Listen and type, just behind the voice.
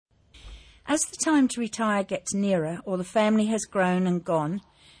As the time to retire gets nearer, or the family has grown and gone,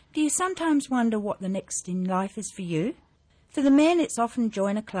 do you sometimes wonder what the next in life is for you? For the men, it's often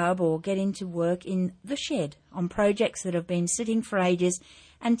join a club or get into work in the shed on projects that have been sitting for ages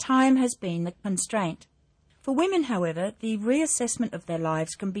and time has been the constraint. For women, however, the reassessment of their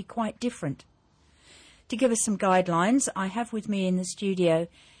lives can be quite different. To give us some guidelines, I have with me in the studio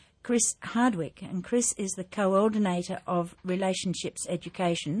Chris Hardwick, and Chris is the coordinator of Relationships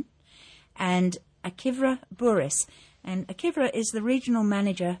Education, and Akivra Bouris. And Akivra is the regional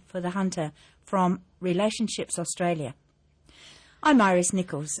manager for the Hunter from Relationships Australia. I'm Iris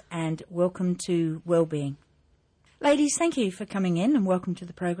Nichols, and welcome to Wellbeing. Ladies, thank you for coming in, and welcome to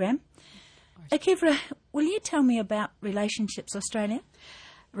the program. Akivra, will you tell me about Relationships Australia?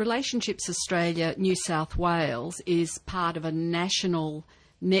 Relationships Australia, New South Wales, is part of a national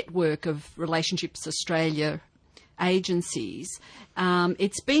network of Relationships Australia agencies.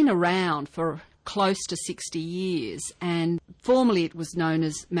 It's been around for close to 60 years, and formerly it was known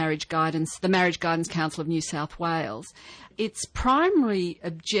as the Marriage Guidance Council of New South Wales. Its primary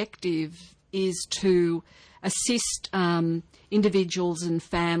objective is to assist individuals and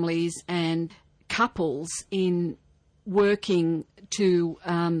families and couples in working to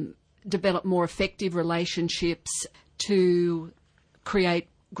develop more effective relationships, to create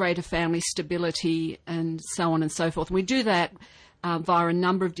greater family stability, and so on and so forth. We do that via a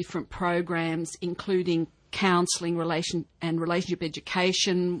number of different programs, including counselling, relationship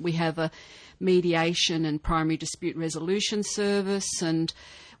education. We have a mediation and primary dispute resolution service, and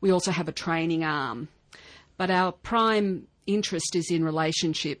we also have a training arm. But our prime interest is in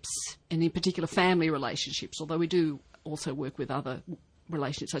relationships, and in particular family relationships, although we do also work with other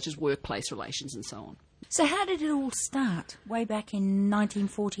relationships such as workplace relations and so on. So how did it all start, way back in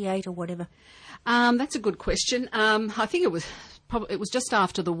 1948 or whatever? That's a good question. I think it was just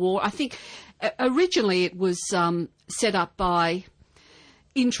after the war. I think originally it was set up by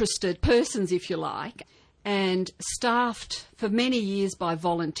interested persons, if you like, and staffed for many years by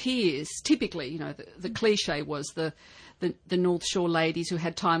volunteers. Typically, the cliche was the North Shore ladies who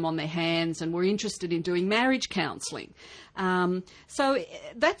had time on their hands and were interested in doing marriage counselling. So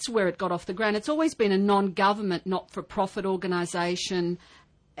that's where it got off the ground. It's always been a non-government, not-for-profit organisation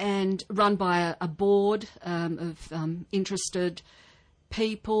and run by a board of interested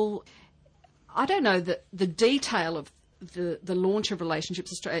people. I don't know the detail of the launch of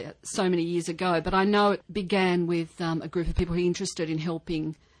Relationships Australia so many years ago, but I know it began with a group of people who are interested in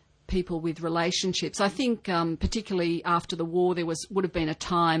helping people with relationships. I think particularly after the war there would have been a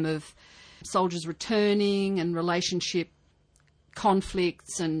time of soldiers returning and relationship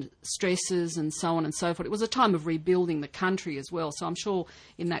conflicts and stresses and so on and so forth. It was a time of rebuilding the country as well, so I'm sure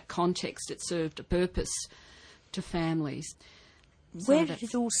in that context it served a purpose to families. Where did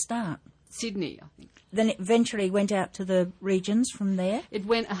it all start? Sydney, I think. Then it eventually went out to the regions from there? It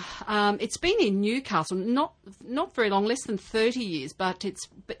went. It's been in Newcastle, not very long, less than 30 years, but it's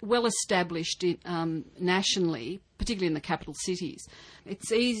well established nationally, particularly in the capital cities.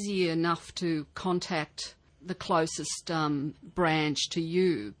 It's easy enough to contact the closest branch to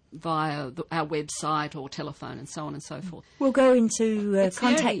you via our website or telephone and so on and so forth. We'll go into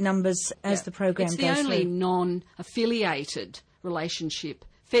contact numbers as the program goes through. It's the only non-affiliated relationship,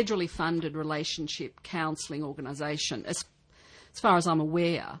 federally funded relationship counselling organisation. As far as I'm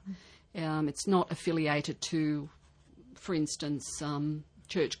aware, it's not affiliated to, for instance,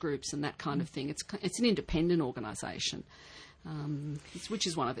 church groups and that kind of thing. It's an independent organisation, which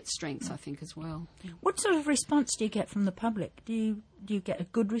is one of its strengths, I think, as well. What sort of response do you get from the public? Do you get a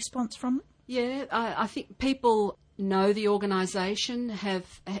good response from it? Yeah, I think people know the organisation.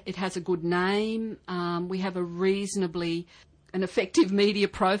 It has a good name. We have a reasonably an effective media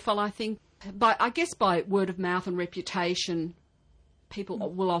profile, I think. I guess by word of mouth and reputation, people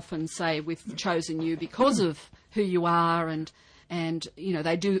will often say we've chosen you because of who you are, and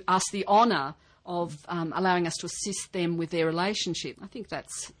they do us the honour of allowing us to assist them with their relationship. I think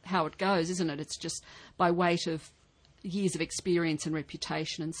that's how it goes, isn't it? It's just by weight of years of experience and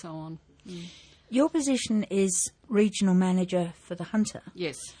reputation and so on. Mm. Your position is regional manager for the Hunter.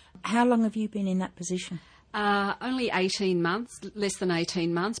 Yes. How long have you been in that position? Only 18 months, less than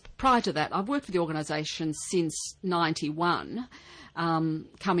 18 months. Prior to that, I've worked for the organisation since 91,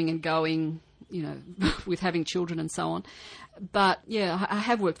 coming and going, with having children and so on. But, yeah, I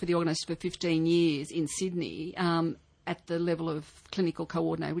have worked for the organisation for 15 years in Sydney at the level of clinical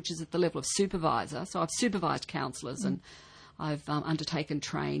coordinator, which is at the level of supervisor. So I've supervised counsellors and I've undertaken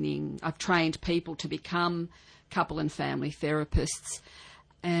training. I've trained people to become couple and family therapists.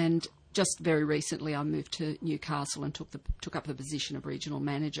 And just very recently I moved to Newcastle and took up the position of regional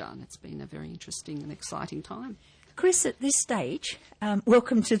manager, and it's been a very interesting and exciting time. Chris, at this stage,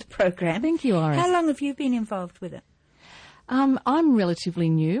 welcome to the program. Thank you, Iris. How long have you been involved with it? I'm relatively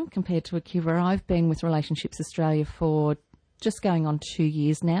new compared to Akivra. I've been with Relationships Australia for just going on 2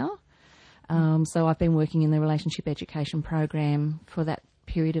 years now. So I've been working in the relationship education program for that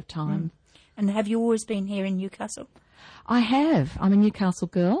period of time. And have you always been here in Newcastle? I have. I'm a Newcastle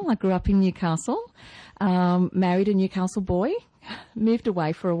girl. I grew up in Newcastle, married a Newcastle boy, moved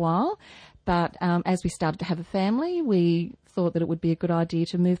away for a while. But as we started to have a family, we thought that it would be a good idea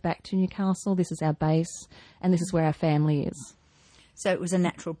to move back to Newcastle. This is our base, and this is where our family is. So it was a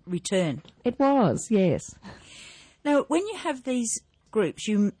natural return? It was, yes. Now, when you have these groups,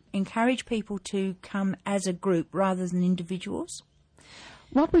 you encourage people to come as a group rather than individuals?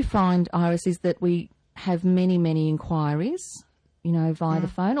 What we find, Iris, is that we have many, many inquiries, via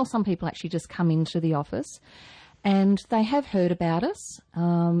the phone, or some people actually just come into the office. And they have heard about us.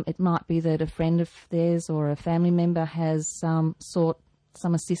 It might be that a friend of theirs or a family member has sought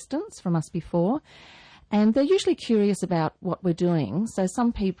some assistance from us before. And they're usually curious about what we're doing. So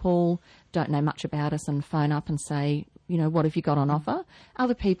some people don't know much about us and phone up and say, what have you got on offer?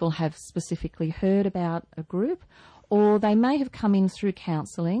 Other people have specifically heard about a group, or they may have come in through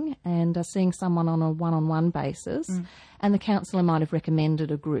counselling and are seeing someone on a one-on-one basis, and the counsellor might have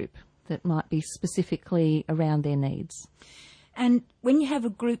recommended a group that might be specifically around their needs. And when you have a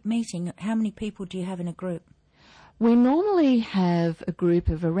group meeting, how many people do you have in a group? We normally have a group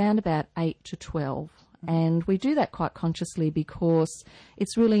of around about 8 to 12, and we do that quite consciously because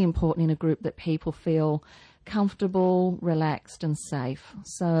it's really important in a group that people feel comfortable, relaxed and safe.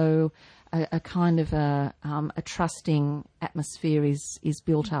 So a kind of a trusting atmosphere is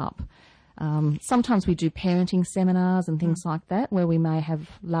built up. Sometimes we do parenting seminars and things like that where we may have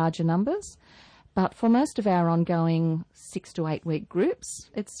larger numbers. But for most of our ongoing 6 to 8 week groups,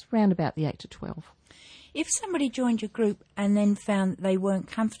 it's round about the 8 to 12. If somebody joined your group and then found that they weren't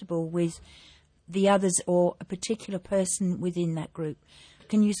comfortable with the others or a particular person within that group,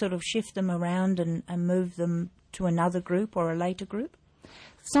 can you sort of shift them around and move them to another group or a later group?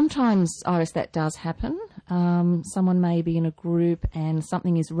 Sometimes, Iris, that does happen. Someone may be in a group and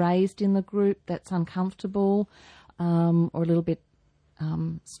something is raised in the group that's uncomfortable or a little bit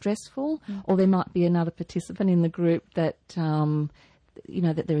stressful, or there might be another participant in the group that,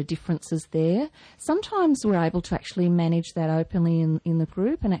 that there are differences there. Sometimes we're able to actually manage that openly in the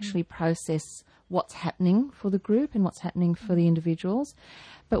group and actually process what's happening for the group and what's happening for the individuals.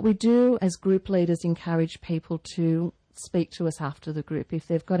 But we do, as group leaders, encourage people to speak to us after the group if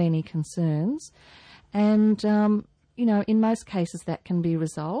they've got any concerns. And, in most cases that can be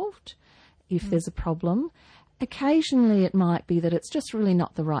resolved if there's a problem. Occasionally it might be that it's just really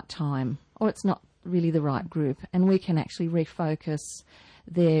not the right time or it's not really the right group, and we can actually refocus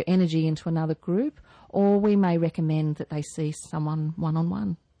their energy into another group, or we may recommend that they see someone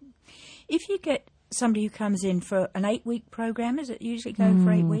one-on-one. If you get somebody who comes in for an 8-week program, does it usually go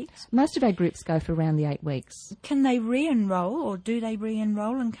for 8 weeks? Most of our groups go for around the 8 weeks. Can they re-enroll, or do they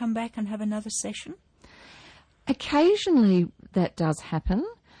re-enroll and come back and have another session? Occasionally that does happen,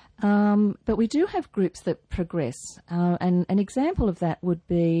 but we do have groups that progress. And an example of that would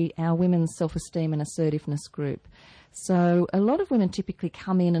be our Women's Self-Esteem and Assertiveness group. So a lot of women typically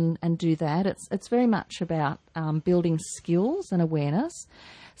come in and do that. It's very much about building skills and awareness.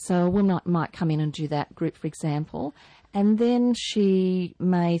 So a woman might come in and do that group, for example, and then she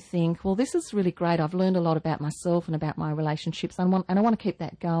may think, well, this is really great. I've learned a lot about myself and about my relationships, and I want to keep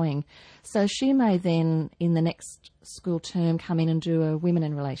that going. So she may then, in the next school term, come in and do a Women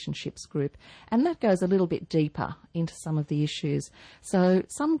in Relationships group, and that goes a little bit deeper into some of the issues. So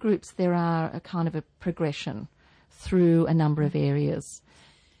some groups, there are a kind of a progression through a number of areas.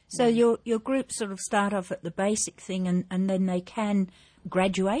 So your groups sort of start off at the basic thing and then they can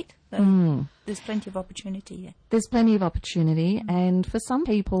graduate? There's plenty of opportunity there. There's plenty of opportunity, and for some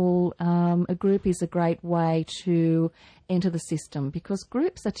people a group is a great way to enter the system because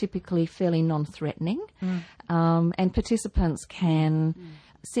groups are typically fairly non-threatening, and participants can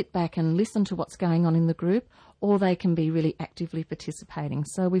sit back and listen to what's going on in the group, or they can be really actively participating.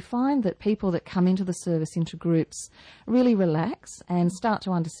 So we find that people that come into the service into groups really relax and start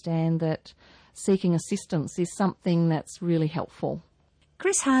to understand that seeking assistance is something that's really helpful.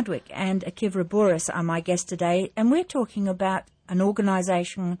 Chris Harwick and Akivra Bouris are my guests today, and we're talking about an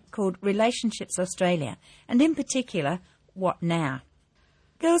organisation called Relationships Australia, and in particular, What Now?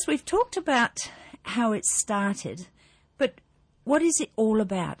 Girls, we've talked about how it started, but what is it all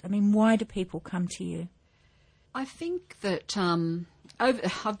about? I mean, why do people come to you? I think that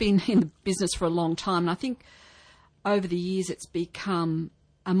I've been in the business for a long time, and I think over the years it's become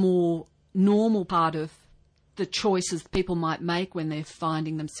a more normal part of the choices people might make when they're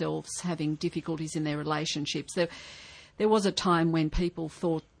finding themselves having difficulties in their relationships. There was a time when people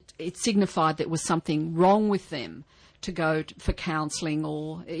thought it signified that there was something wrong with them to go for counselling,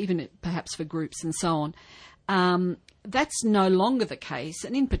 or even perhaps for groups and so on. That's no longer the case,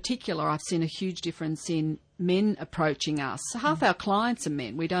 and in particular I've seen a huge difference in men approaching us. Half our clients are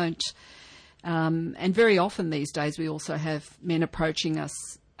men. We don't, and very often these days we also have men approaching us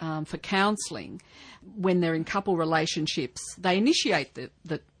for counselling. When they're in couple relationships, they initiate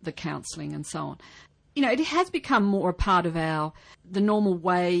the counselling and so on. You know, it has become more a part of the normal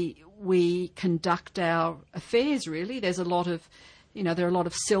way we conduct our affairs, really. There's a lot of, there are a lot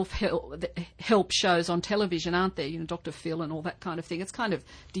of self-help shows on television, aren't there? Dr. Phil and all that kind of thing. It's kind of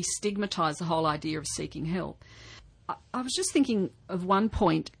destigmatised the whole idea of seeking help. I was just thinking of one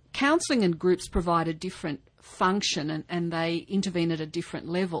point. Counselling and groups provide a different function and they intervene at a different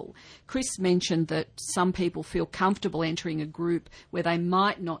level. Chris mentioned that some people feel comfortable entering a group where they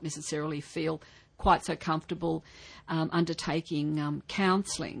might not necessarily feel quite so comfortable undertaking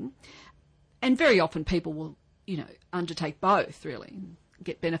counselling. And very often people will, undertake both, really,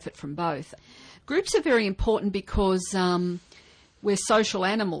 get benefit from both. Groups are very important because we're social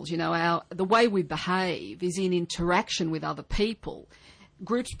animals. The way we behave is in interaction with other people.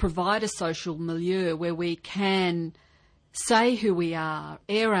 Groups provide a social milieu where we can say who we are,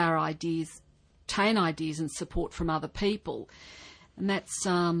 air our ideas, obtain ideas and support from other people. And that's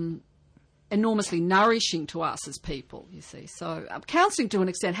enormously nourishing to us as people, you see. So counselling to an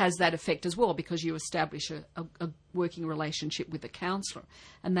extent has that effect as well, because you establish a working relationship with the counsellor,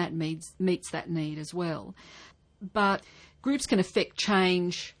 and that meets that need as well. But groups can affect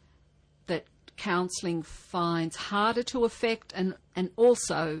change that counselling finds harder to affect, and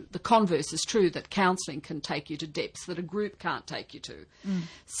also the converse is true, that counselling can take you to depths that a group can't take you to.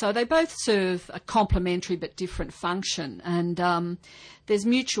 So they both serve a complementary but different function, and there's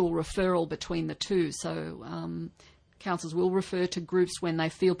mutual referral between the two. So counsellors will refer to groups when they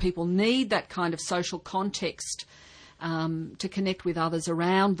feel people need that kind of social context to connect with others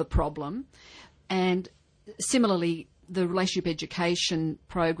around the problem, and similarly the relationship education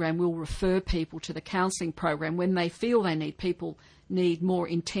program will refer people to the counselling program when they feel people need more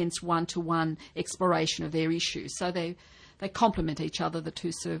intense one-to-one exploration of their issues. So they complement each other, the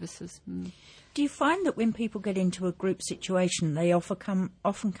two services. Do you find that when people get into a group situation, they often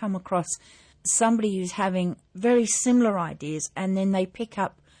come across somebody who's having very similar ideas, and then they pick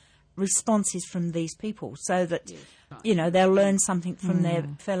up responses from these people so that, they'll learn something from their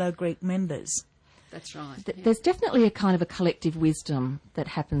fellow group members? That's right. There's definitely a kind of a collective wisdom that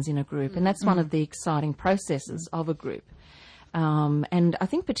happens in a group, and that's one of the exciting processes of a group. And I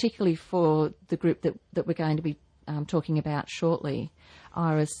think particularly for the group that we're going to be talking about shortly,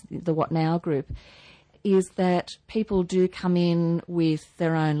 Iris, the What Now group, is that people do come in with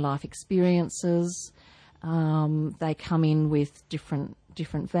their own life experiences. They come in with different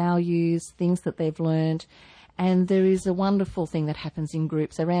values, things that they've learned. And there is a wonderful thing that happens in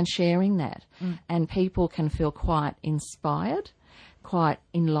groups around sharing that. And people can feel quite inspired, quite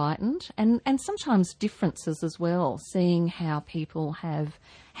enlightened, and sometimes differences as well. Seeing how people have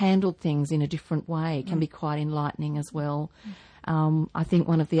handled things in a different way can be quite enlightening as well. I think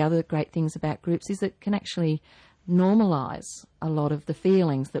one of the other great things about groups is it can actually normalise a lot of the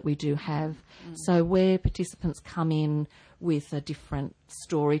feelings that we do have. So where participants come in with a different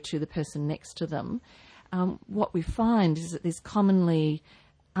story to the person next to them, what we find is that there's commonly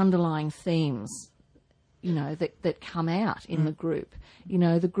underlying themes, that come out in the group.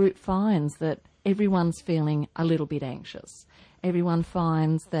 The group finds that everyone's feeling a little bit anxious. Everyone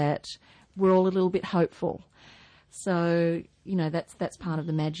finds that we're all a little bit hopeful. So, that's part of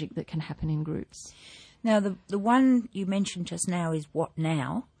the magic that can happen in groups. Now, the one you mentioned just now is What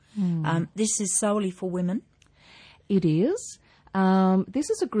Now? This is solely for women? It is. This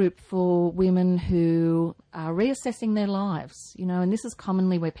is a group for women who are reassessing their lives, and this is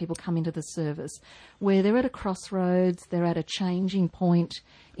commonly where people come into the service, where they're at a crossroads, they're at a changing point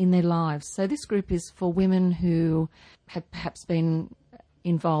in their lives. So this group is for women who have perhaps been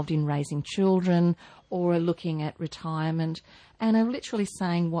involved in raising children or are looking at retirement and are literally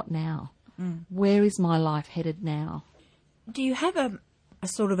saying, what now? Where is my life headed now? Do you have a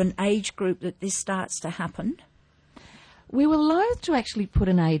sort of an age group that this starts to happen? We were loath to actually put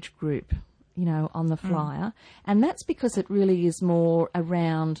an age group, on the flyer, and that's because it really is more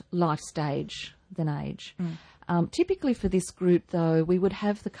around life stage than age. Typically for this group, though, we would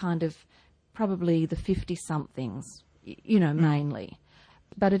have the kind of probably the 50-somethings, mainly.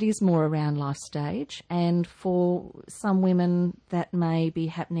 but it is more around life stage. And for some women, that may be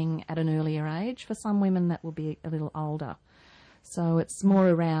happening at an earlier age. For some women, that will be a little older. So it's more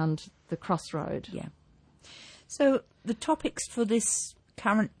around the crossroad. Yeah. So the topics for this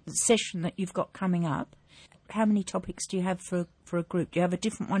current session that you've got coming up, how many topics do you have for a group? Do you have a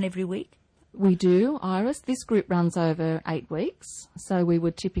different one every week? We do, Iris. This group runs over 8 weeks, so we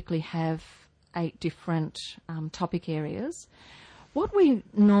would typically have 8 different topic areas. What we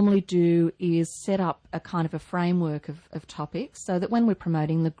normally do is set up a kind of a framework of topics so that when we're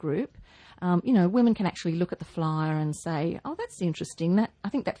promoting the group, women can actually look at the flyer and say, oh, that's interesting. I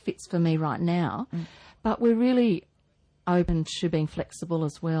think that fits for me right now. But we're really open to being flexible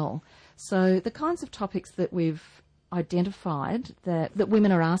as well. So the kinds of topics that we've identified that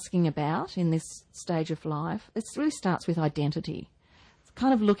women are asking about in this stage of life, it really starts with identity. It's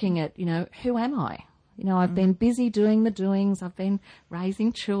kind of looking at, who am I? I've been busy doing the doings. I've been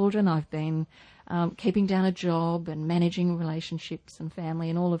raising children. I've been keeping down a job and managing relationships and family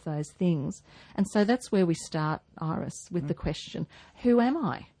and all of those things. And so that's where we start, Iris, with the question, who am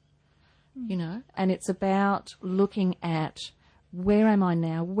I? And it's about looking at where am I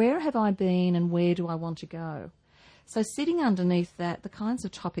now? Where have I been and where do I want to go? So sitting underneath that, the kinds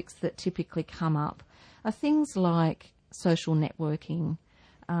of topics that typically come up are things like social networking,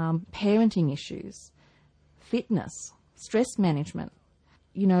 parenting issues, fitness, stress management,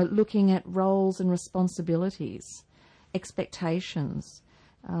 looking at roles and responsibilities, expectations,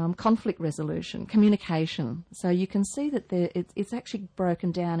 conflict resolution, communication. So you can see that it's actually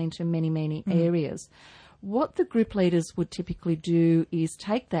broken down into many, many areas. What the group leaders would typically do is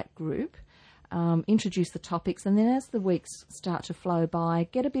take that group, introduce the topics, and then as the weeks start to flow by,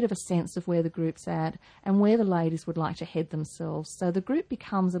 get a bit of a sense of where the group's at and where the ladies would like to head themselves. So the group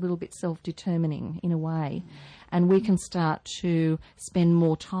becomes a little bit self-determining in a way, and we can start to spend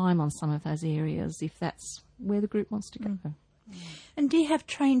more time on some of those areas if that's where the group wants to go. And do you have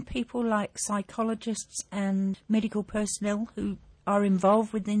trained people like psychologists and medical personnel who are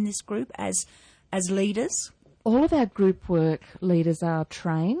involved within this group as leaders? All of our group work leaders are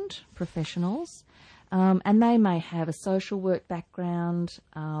trained professionals, and they may have a social work background,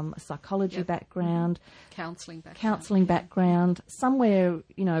 a psychology background, counselling background, somewhere,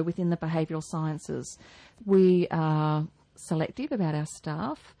 within the behavioural sciences. We are selective about our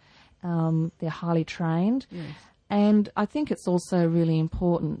staff. They're highly trained. Yes. And I think it's also really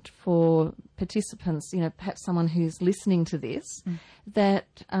important for participants, perhaps someone who's listening to this, that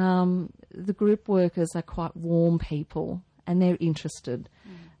the group workers are quite warm people and they're interested,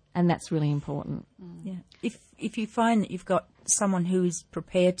 and that's really important. Yeah. If you find that you've got someone who is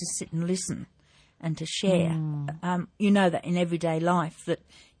prepared to sit and listen and to share, that in everyday life that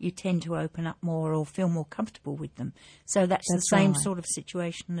you tend to open up more or feel more comfortable with them. So that's the same sort of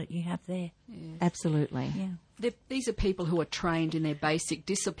situation that you have there. Yes. Absolutely. Yeah. These are people who are trained in their basic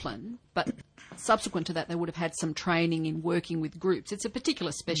discipline, but subsequent to that they would have had some training in working with groups. It's a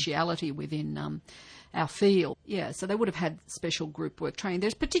particular speciality within our field. Yeah, so they would have had special group work training.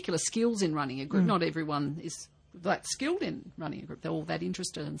 There's particular skills in running a group. Not everyone is that skilled in running a group. They're all that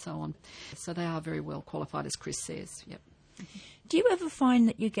interested and so on. So they are very well qualified, as Chris says. Yep. Do you ever find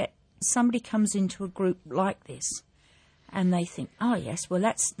that you get somebody comes into a group like this and they think, oh, yes, well,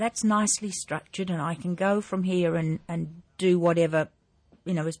 that's nicely structured and I can go from here and do whatever,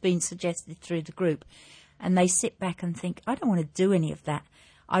 has been suggested through the group. And they sit back and think, I don't want to do any of that.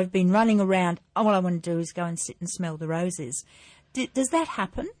 I've been running around. All I want to do is go and sit and smell the roses. Does that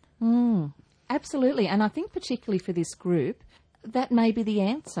happen? Absolutely. And I think particularly for this group, that may be the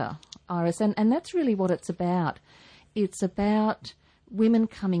answer, Iris. And that's really what it's about. It's about women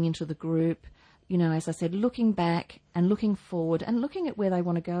coming into the group, as I said, looking back and looking forward and looking at where they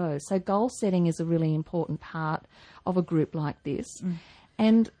want to go. So goal setting is a really important part of a group like this.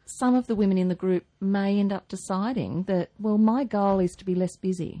 And some of the women in the group may end up deciding that, well, my goal is to be less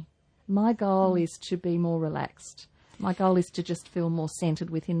busy. My goal is to be more relaxed. My goal is to just feel more centred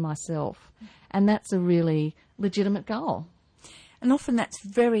within myself. And that's a really legitimate goal. And often that's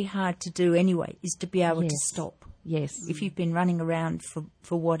very hard to do anyway, is to be able to stop. Yes. If you've been running around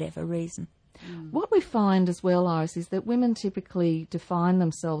for whatever reason. What we find as well, Iris, is that women typically define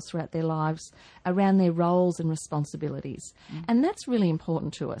themselves throughout their lives around their roles and responsibilities. And that's really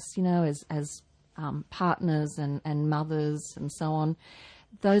important to us, as partners and mothers and so on.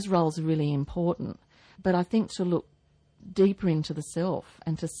 Those roles are really important. But I think to look deeper into the self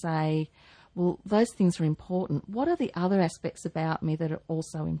and to say, well, those things are important. What are the other aspects about me that are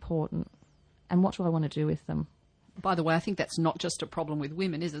also important? And what do I want to do with them? By the way, I think that's not just a problem with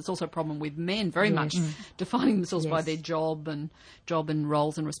women, is it? It's also a problem with men, very much defining themselves by their job and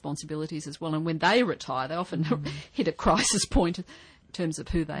roles and responsibilities as well. And when they retire, they often hit a crisis point in terms of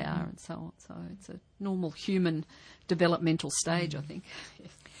who they are and so on. So it's a normal human developmental stage, I think.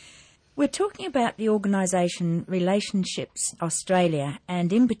 Yes. We're talking about the organisation Relationships Australia,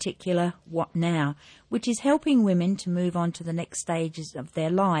 and in particular, What Now?, which is helping women to move on to the next stages of their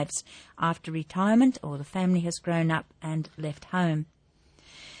lives after retirement or the family has grown up and left home.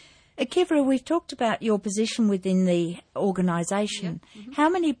 Akivra, we've talked about your position within the organisation. Yep. Mm-hmm. How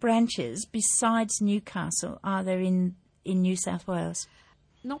many branches besides Newcastle are there in New South Wales?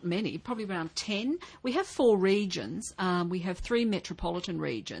 Not many, probably around 10. We have 4 regions. We have 3 metropolitan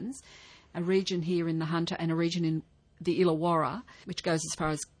regions, a region here in the Hunter and a region in the Illawarra, which goes as far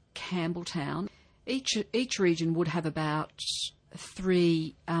as Campbelltown. Each region would have about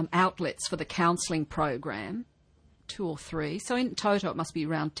 3 outlets for the counselling program, 2 or 3. So in total it must be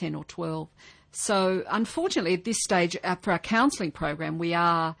around 10 or 12. So unfortunately at this stage for our counselling program we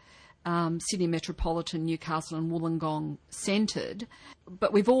are Sydney Metropolitan, Newcastle and Wollongong centred,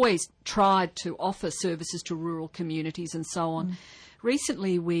 but we've always tried to offer services to rural communities and so on.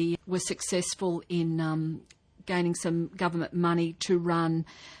 Recently we were successful in gaining some government money to run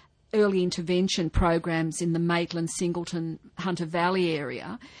early intervention programs in the Maitland, Singleton, Hunter Valley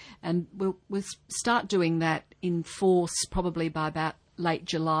area, and we'll start doing that in force probably by about late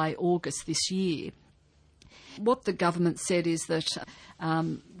July, August this year. What the government said is that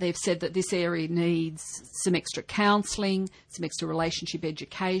they've said that this area needs some extra counselling, some extra relationship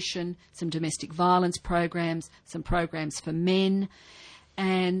education, some domestic violence programs, some programs for men,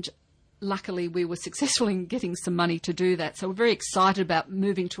 and luckily we were successful in getting some money to do that. So we're very excited about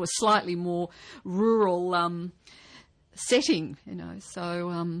moving to a slightly more rural setting, you know.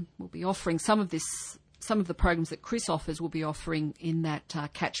 So we'll be offering some of the programs that Chris offers will be offering in that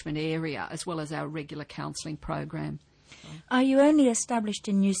catchment area, as well as our regular counselling program. Are you only established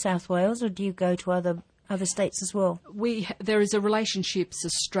in New South Wales, or do you go to other states as well? There is a Relationships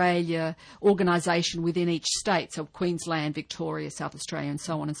Australia organisation within each state, so Queensland, Victoria, South Australia and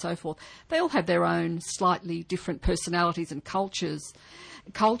so on and so forth. They all have their own slightly different personalities and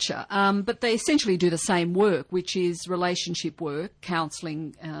culture, but they essentially do the same work, which is relationship work,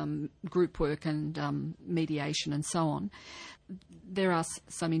 counselling, group work and mediation and so on. There are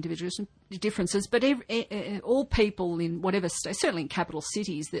some individual differences, but all people in whatever state, certainly in capital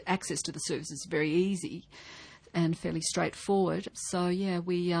cities, the access to the service is very easy and fairly straightforward. So yeah,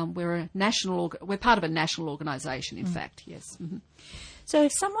 we're part of a national organisation, in fact. Yes. Mm-hmm. So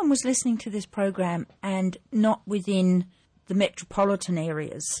if someone was listening to this program and not within the metropolitan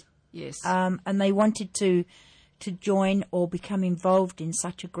areas, yes, and they wanted to join or become involved in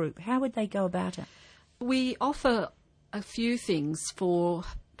such a group, how would they go about it? We offer a few things for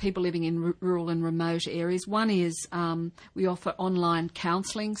people living in rural and remote areas. One is we offer online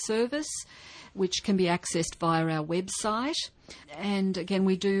counselling service, which can be accessed via our website. And again,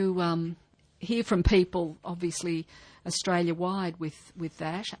 we do hear from people, obviously, Australia-wide with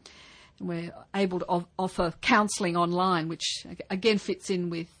that. We're able to offer counselling online, which again fits in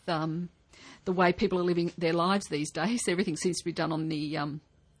with the way people are living their lives these days. Everything seems to be done on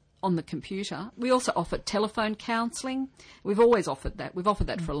the computer. We also offer telephone counselling. We've always offered that. We've offered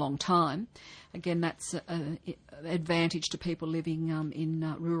that for a long time. Again, that's an advantage to people living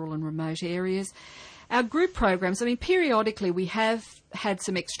in rural and remote areas. Our group programs, periodically we have had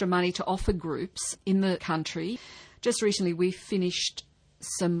some extra money to offer groups in the country. Just recently we finished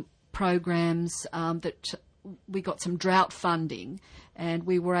some programs that we got some drought funding, and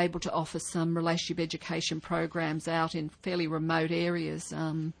we were able to offer some relationship education programs out in fairly remote areas.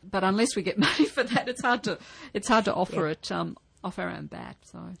 But unless we get money for that, it's hard to offer it off our own bat.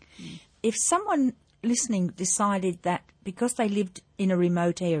 So, if someone listening decided that because they lived in a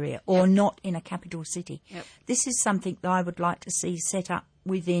remote area or not in a capital city, this is something that I would like to see set up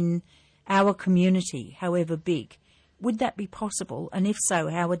within our community, however big, would that be possible? And if so,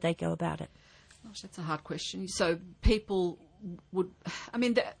 how would they go about it? Gosh, that's a hard question. So people would...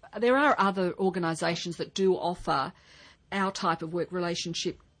 there are other organisations that do offer our type of work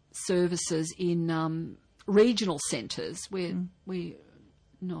relationship services in regional centres where we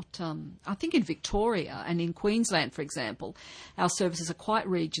not... I think in Victoria and in Queensland, for example, our services are quite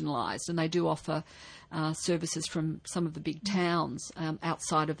regionalised, and they do offer services from some of the big towns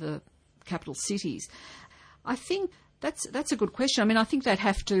outside of the capital cities. I think that's a good question. I think they'd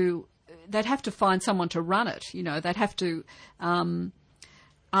have to find someone to run it. They'd have to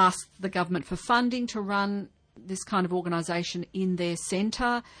ask the government for funding to run this kind of organisation in their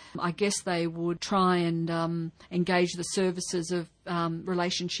centre. I guess they would try and engage the services of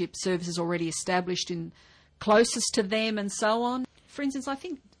relationship services already established in closest to them and so on. For instance, I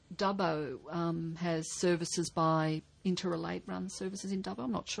think Dubbo has services by Interrelate run services in Dubbo.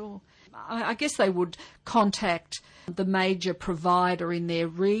 I'm not sure. I guess they would contact the major provider in their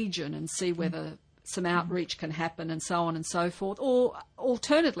region and see whether some outreach can happen and so on and so forth. Or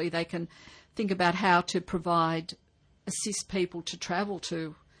alternatively, they can think about how to assist people to travel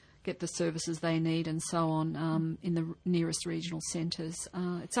to get the services they need and so on in the nearest regional centres.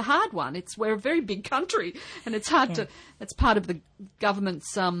 It's a hard one. We're a very big country, and it's hard to. That's part of the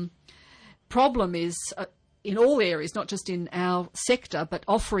government's problem is in all areas, not just in our sector, but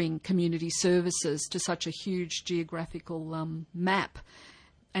offering community services to such a huge geographical map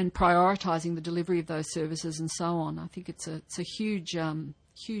and prioritising the delivery of those services and so on. I think it's a huge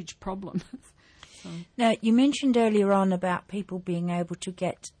problem. So. Now, you mentioned earlier on about people being able to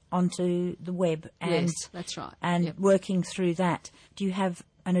get onto the web and yes, that's right. And working through that. Do you have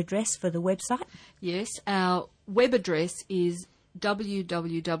an address for the website? Yes, our web address is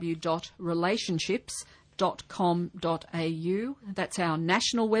www.relationships.com.au. That's our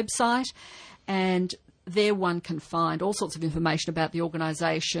national website, and there one can find all sorts of information about the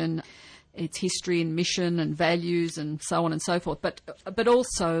organisation, its history and mission and values and so on and so forth. But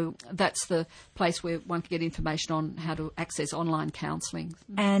also that's the place where one can get information on how to access online counselling.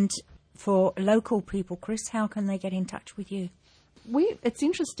 And for local people, Chris, how can they get in touch with you? It's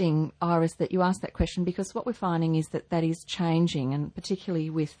interesting, Iris, that you asked that question, because what we're finding is that is changing, and particularly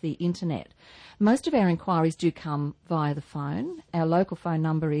with the internet. Most of our inquiries do come via the phone. Our local phone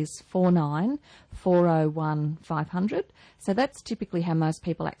number is 49 401 500. So that's typically how most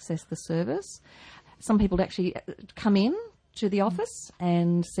people access the service. Some people actually come in to the office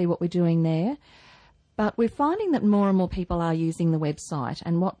and see what we're doing there. But we're finding that more and more people are using the website,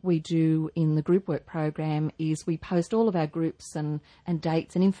 and what we do in the group work program is we post all of our groups and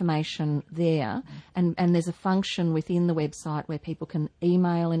dates and information there, and there's a function within the website where people can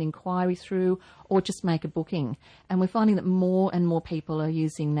email an inquiry through or just make a booking. And we're finding that more and more people are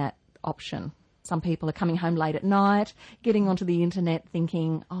using that option. Some people are coming home late at night, getting onto the internet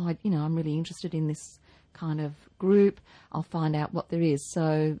thinking, I'm really interested in this kind of group. I'll find out what there is.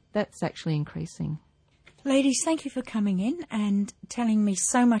 So that's actually increasing. Ladies, thank you for coming in and telling me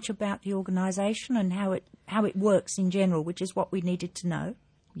so much about the organisation and how it works in general, which is what we needed to know.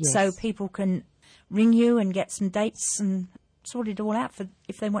 Yes. So people can ring you and get some dates and sort it all out for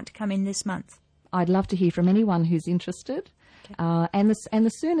if they want to come in this month. I'd love to hear from anyone who's interested. Okay. And the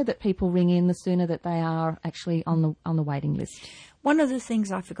sooner that people ring in, the sooner that they are actually on the waiting list. One of the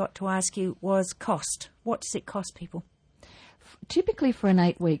things I forgot to ask you was cost. What does it cost people? Typically for an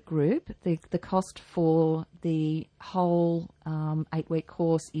 8-week group, the cost for the whole 8-week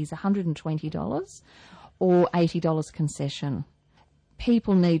course is $120 or $80 concession.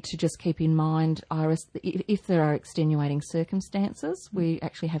 People need to just keep in mind, Iris, if there are extenuating circumstances, we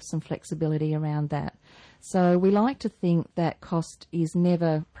actually have some flexibility around that. So we like to think that cost is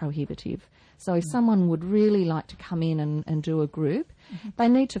never prohibitive. So if someone would really like to come in and do a group, they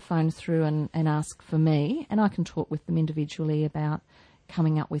need to phone through and ask for me, and I can talk with them individually about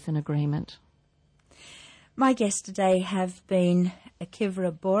coming up with an agreement. My guests today have been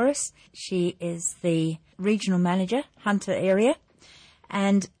Akivra Bouris. She is the Regional Manager, Hunter Area,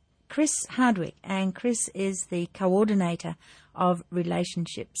 and Chris Hardwick. And Chris is the Coordinator of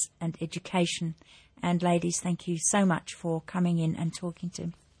Relationships and Education. And ladies, thank you so much for coming in and talking to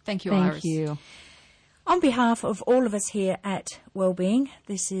me. Thank you, Iris. Thank you. On behalf of all of us here at Wellbeing,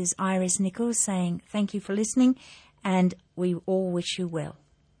 this is Iris Nichols saying thank you for listening, and we all wish you well.